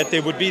 saying that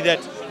there would be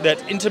that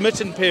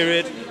intermittent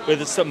period where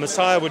the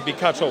Messiah would be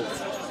cut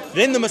off.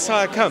 Then the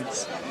Messiah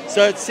comes.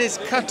 So it says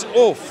cut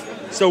off.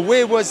 So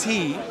where was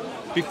he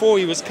before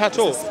he was cut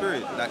off? It's the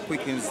spirit that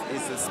quickens.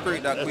 It's the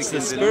spirit that quickens.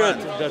 It's the Spirit.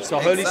 That's the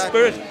Holy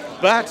Spirit.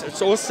 But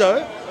it's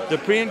also the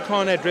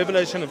pre-incarnate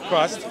revelation of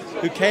Christ,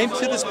 who came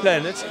to this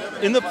planet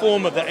in the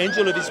form of the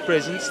angel of his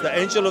presence, the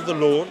angel of the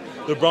Lord,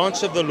 the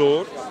branch of the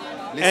Lord,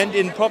 and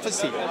in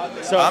prophecy.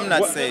 So I'm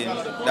not saying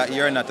that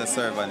you're not a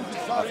servant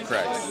of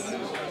Christ.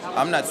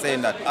 I'm not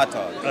saying that at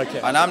all.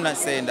 Okay. And I'm not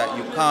saying that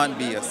you can't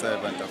be a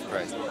servant of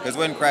Christ. Because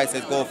when Christ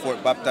says, go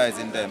forth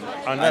baptizing them,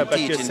 I know, and but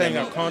teaching you're saying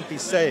them, I can't be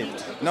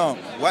saved. No,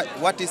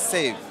 what is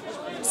saved?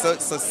 So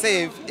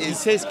save is... He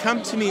says,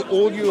 come to me,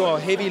 all you are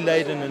heavy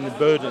laden and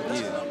burdened.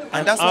 Yeah.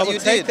 And that's what you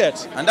did.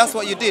 And that's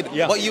what you did.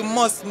 Yeah. But you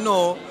must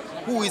know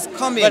who is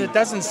coming. But it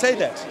doesn't say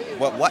that.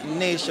 But what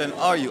nation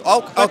are you?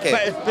 Oh,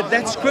 okay. But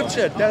that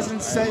scripture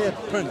doesn't say it,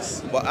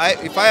 Prince. But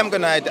if I am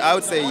gonna, I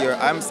would say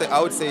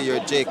you're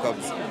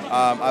Jacob's.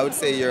 I would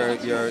say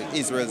you're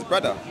Israel's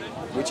brother,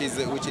 which is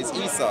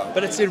Esau.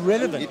 But it's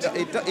irrelevant.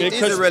 It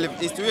is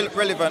irrelevant. It's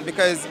relevant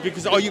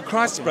because are you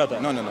Christ's brother?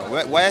 No.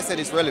 Why I said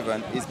it's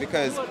relevant is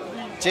because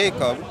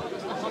Jacob,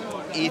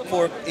 he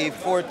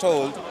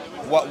foretold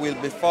what will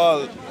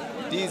befall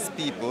these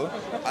people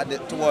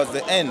towards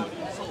the end.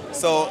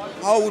 So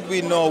how would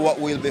we know what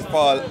will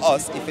befall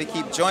us if we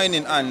keep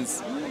joining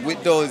hands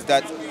with those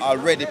that are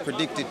already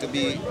predicted to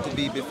be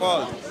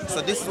befallen?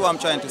 So this is what I'm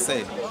trying to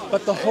say.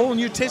 But the whole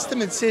New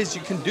Testament says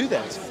you can do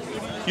that.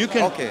 You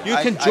can. Okay, you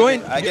can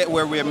join. I get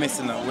where we're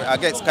missing it. I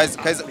guess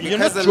because you're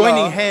not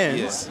joining hands.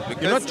 Yes,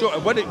 you're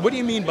not. What do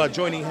you mean by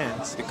joining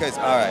hands? Because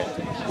all right,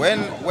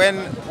 when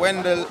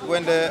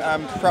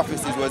the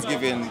prophecies was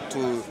given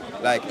to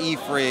like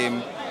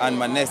Ephraim and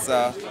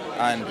Manasseh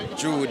and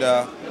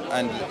Judah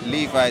and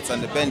Levites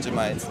and the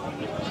Benjamites,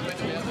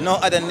 no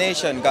other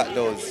nation got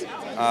those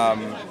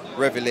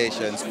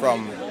revelations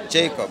from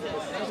Jacob.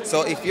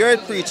 So if you're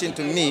preaching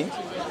to me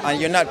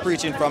and you're not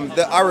preaching from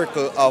the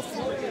oracle of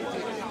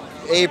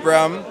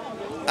Abraham,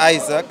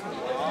 Isaac,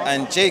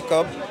 and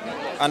Jacob,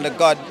 and the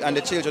God and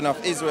the children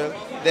of Israel,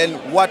 then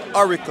what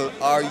oracle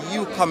are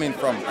you coming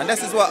from? And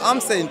this is what I'm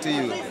saying to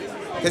you.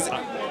 Because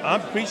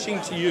I'm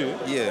preaching to you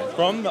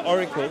from the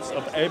oracles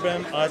of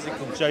Abraham, Isaac,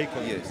 and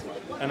Jacob. Yes.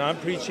 And I'm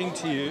preaching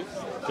to you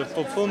the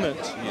fulfillment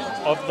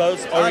of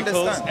those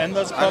oracles and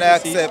those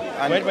prophecies. And I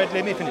accept. Wait,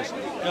 let me finish.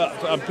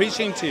 I'm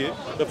preaching to you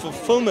the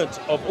fulfillment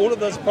of all of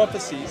those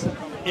prophecies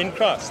in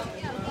Christ.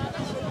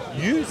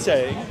 You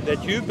say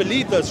that you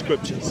believe those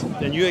scriptures,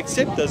 and you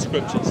accept those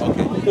scriptures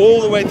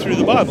all the way through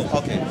the Bible.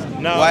 Okay.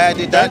 Now, why I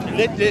did that?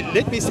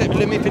 Let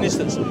me finish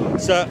this.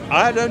 So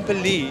I don't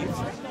believe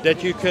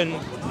that you can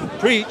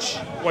preach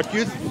what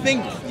you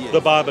think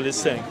the Bible is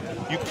saying.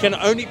 You can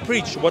only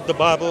preach what the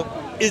Bible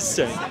is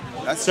saying.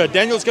 So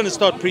Daniel's going to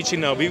start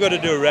preaching now. We've got to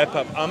do a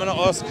wrap-up. I'm going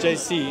to ask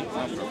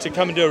JC to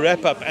come and do a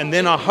wrap-up, and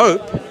then I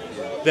hope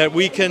that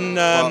we can...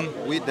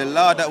 with the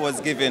law that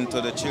was given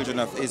to the children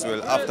of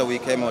Israel after we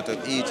came out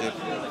of Egypt,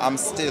 I'm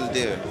still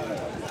there.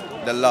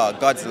 The law,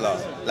 God's law,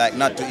 like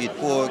not to eat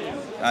pork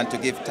and to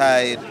give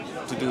tithe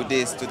to do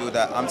this, to do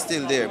that. I'm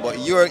still there, but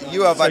you have So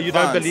advanced. you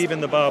don't believe in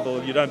the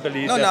Bible? You don't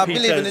believe No, that no, I Peter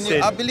believe in the new.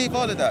 said... I believe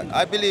all of that.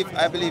 I believe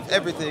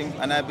everything,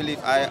 and I believe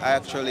I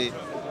actually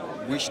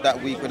wish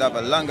that we could have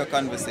a longer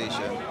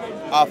conversation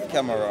off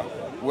camera.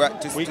 We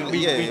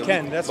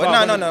can. That's but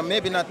why no,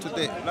 maybe not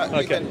today. Okay.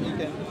 We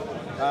can,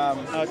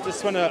 I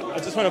just want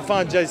to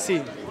find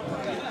JC.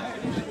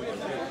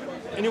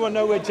 Anyone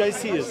know where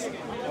JC is?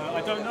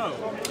 I don't know.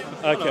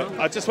 Okay.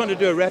 I just want to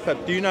do a wrap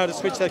up. Do you know how to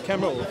switch that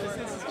camera off?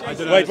 I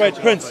don't know. Wait,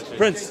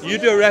 Prince, you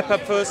do a wrap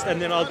up first, and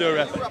then I'll do a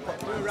wrap up.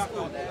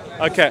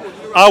 Okay.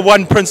 I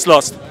won, Prince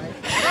lost.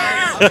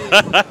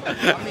 I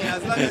mean,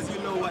 as long as you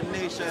know what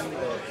nation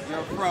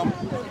you're from,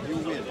 you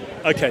win.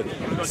 Okay,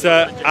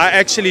 so I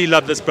actually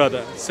love this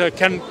brother. So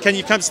can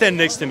you come stand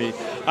next to me?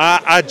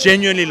 I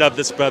genuinely love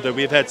this brother.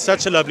 We've had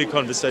such a lovely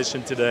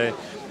conversation today.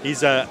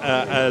 He's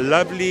a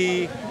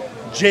lovely,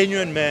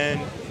 genuine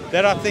man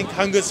that I think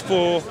hungers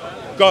for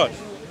God.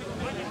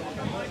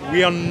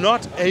 We are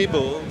not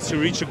able to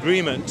reach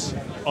agreement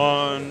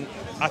on,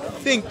 I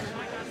think,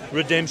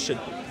 redemption,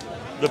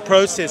 the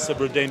process of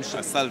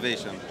redemption.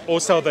 Salvation. Or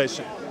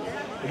salvation,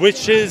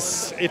 which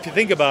is, if you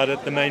think about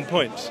it, the main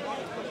point.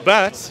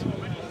 But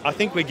I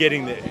think we're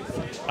getting there.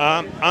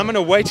 I'm going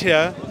to wait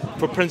here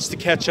for Prince to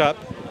catch up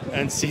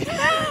and see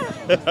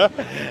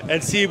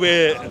and see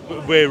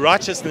where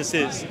righteousness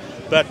is.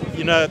 But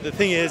you know, the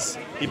thing is,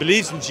 he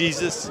believes in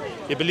Jesus.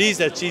 He believes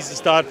that Jesus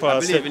died for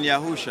us. I believe in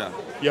Yahusha.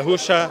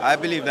 Yahusha. I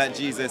believe that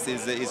Jesus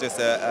is just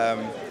a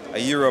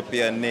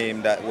European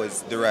name that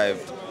was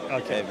derived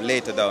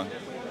later down.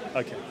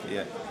 Okay.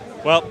 Yeah.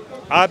 Well,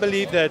 I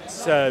believe that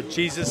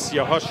Jesus,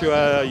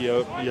 Yahushua,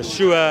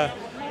 Yeshua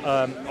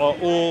are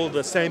all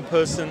the same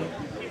person,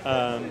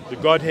 the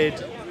Godhead,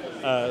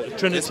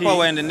 Trinity. There's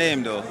power in the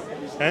name, though.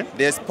 Huh?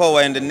 There's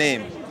power in the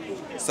name.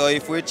 So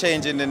if we're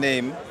changing the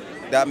name,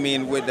 that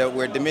means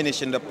we're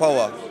diminishing the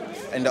power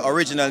in the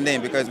original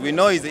name, because we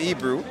know he's a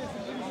Hebrew.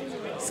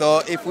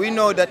 So if we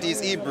know that he's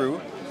Hebrew,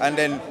 and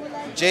then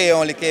J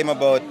only came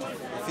about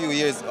a few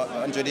years,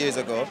 100 years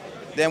ago,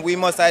 then we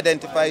must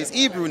identify his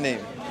Hebrew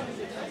name.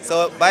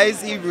 So by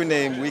his Hebrew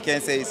name, we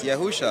can say it's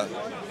Yahusha,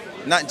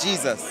 not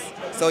Jesus.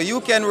 So you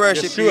can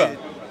worship Yeshua.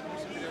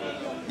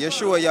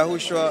 Yeshua,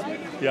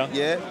 Yahushua. Yeah.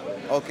 Yeah.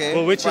 Okay.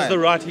 Well, which fine. is the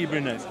right Hebrew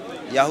name?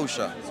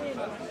 Yahusha.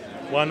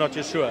 Why not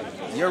Yeshua?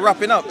 You're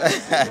wrapping up.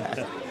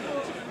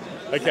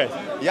 Okay.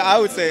 Yeah, I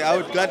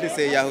would gladly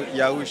say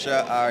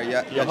Yahusha or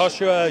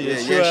Yahushua,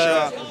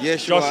 Yeshua,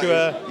 Yeshua,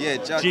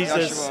 Joshua,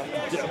 Jesus.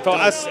 Joshua. For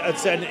us,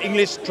 it's an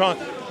English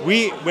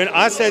when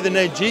I say the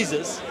name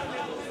Jesus,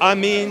 I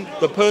mean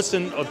the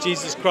person of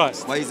Jesus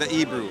Christ. But he's a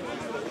Hebrew.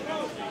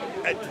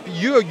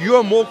 You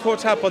are more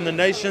caught up on the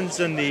nations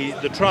and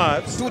the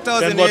tribes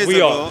 2,000 than what years we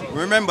ago, are.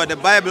 remember the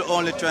Bible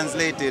only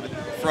translated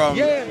from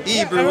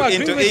Hebrew I agree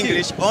into with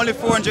English only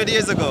 400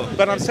 years ago.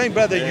 But I'm saying,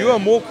 brother, you are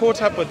more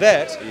caught up with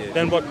that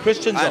than what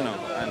Christians are. I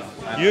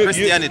know.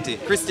 Christianity.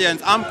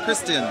 Christians. I'm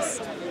Christians.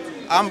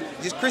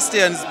 These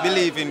Christians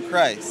believe in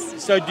Christ.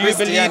 So do you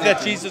believe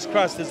that Jesus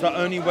Christ is the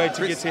only way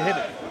to get to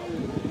heaven?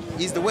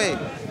 He's the way.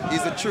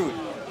 He's the truth.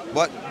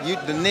 But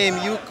the name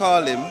you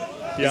call him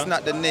is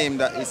not the name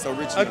that is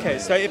original. Okay,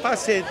 so if I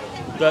said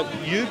that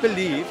you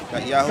believe...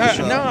 That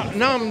Yahusha.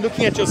 Now I'm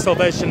looking at your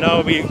salvation.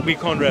 Now we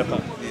can't wrap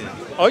up. Yeah.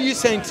 Are you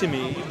saying to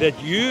me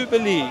that you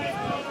believe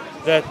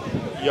that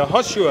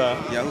Yahusha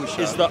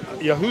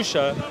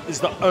is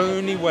the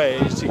only way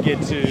to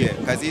get to... Yeah,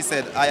 because he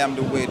said, I am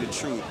the way, the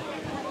truth,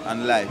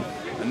 and life.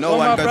 And no well,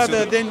 one my can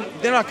brother,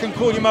 then I can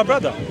call you my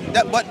brother.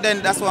 But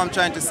then that's what I'm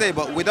trying to say.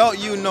 But without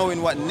you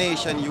knowing what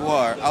nation you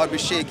are, I would be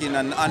shaking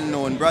an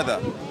unknown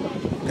brother.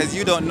 Because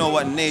you don't know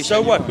what nation.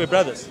 So what? We're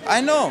brothers.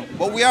 I know,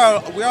 but we're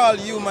all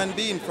human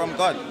beings from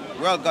God.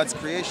 We're all God's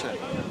creation.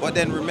 But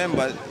then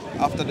remember,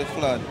 after the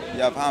flood,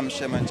 you have Ham,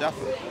 Shem, and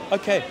Japheth.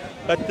 Okay,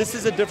 but this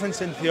is a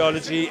difference in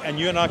theology, and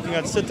you and I can go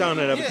and sit down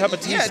and have a cup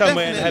of tea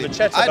somewhere and have a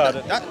chat about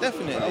it.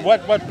 Definitely.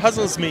 What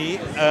puzzles me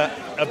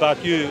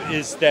about you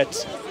is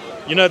that,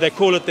 you know, they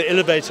call it the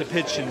elevator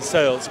pitch in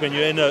sales. When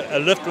you're in a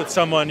lift with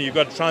someone, you've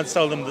got to try and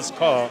sell them this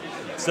car.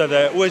 So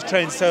they always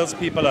train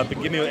salespeople up and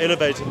give me your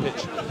elevator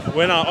pitch.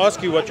 When I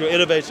ask you what your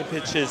elevator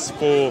pitch is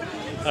for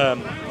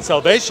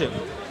salvation,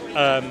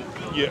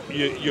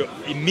 you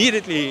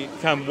immediately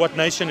come, what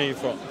nation are you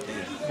from?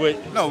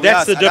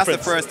 That's the difference. That's the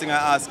first thing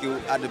I ask you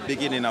at the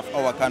beginning of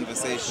our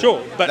conversation.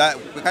 Sure, but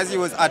because you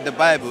was at the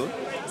Bible,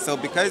 so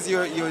because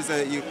you're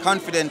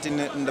confident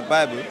in the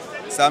Bible,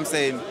 so I'm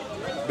saying,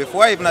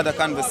 before I even had a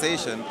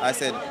conversation, I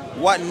said,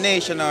 what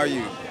nation are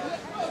you?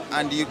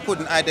 And you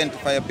couldn't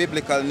identify a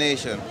biblical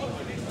nation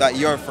that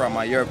you're from,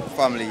 or your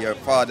family, your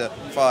father.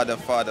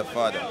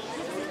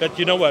 But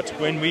you know what,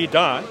 when we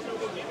die,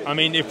 I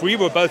mean, if we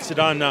were both to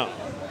die now,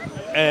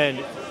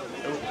 and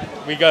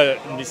we go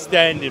and we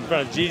stand in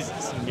front of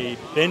Jesus, and we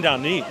bend our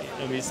knee,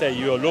 and we say,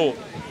 "You are Lord,"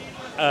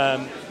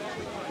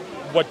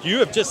 what you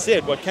have just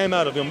said, what came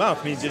out of your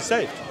mouth, means you're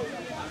saved.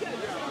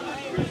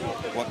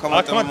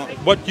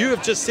 What you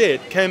have just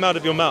said came out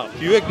of your mouth.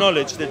 You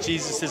acknowledge that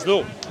Jesus is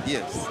Lord.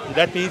 Yes.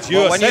 That means you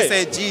are saved. When you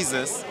say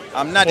Jesus,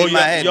 I'm nodding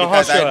my head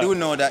because Joshua. I do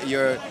know that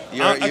you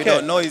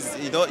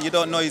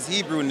don't know his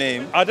Hebrew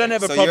name. I don't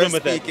have a problem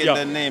with that. So you're speaking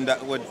the name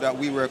that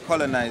we were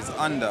colonized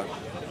under.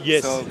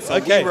 Yes. So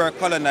we were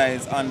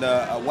colonized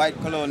under a white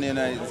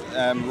colonialized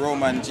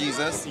Roman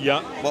Jesus.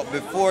 Yeah. But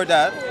before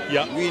that,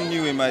 we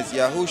knew him as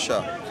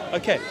Yahusha.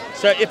 Okay.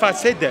 So if I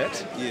said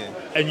that,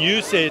 and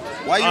you said,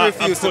 why you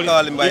refuse to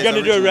call him by his You're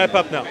going to do a wrap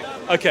up now.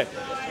 Okay.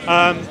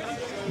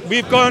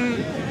 We've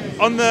gone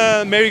on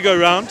the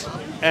merry-go-round,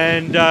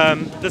 and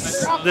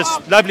this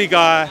lovely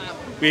guy,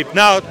 we've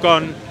now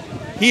gone.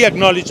 He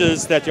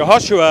acknowledges that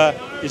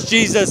Yehoshua is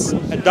Jesus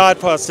and died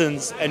for our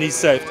sins, and he's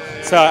saved.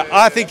 So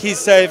I think he's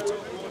saved.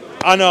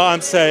 I know I'm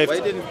saved. But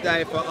he didn't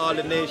die for all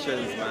the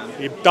nations, man.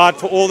 He died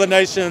for all the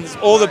nations,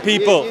 all the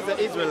people. He's an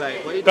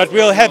Israelite. But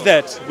we'll have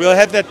that. We'll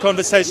have that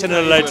conversation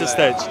at a later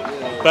stage.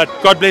 But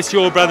God bless you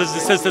all, brothers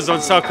and sisters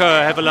on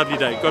SOCO. Have a lovely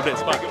day. God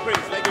bless. Bye. Thank you,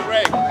 Prince. Thank you,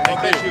 Greg. God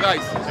bless you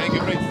guys. Thank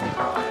you, Prince.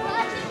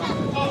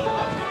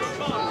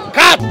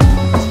 Cut!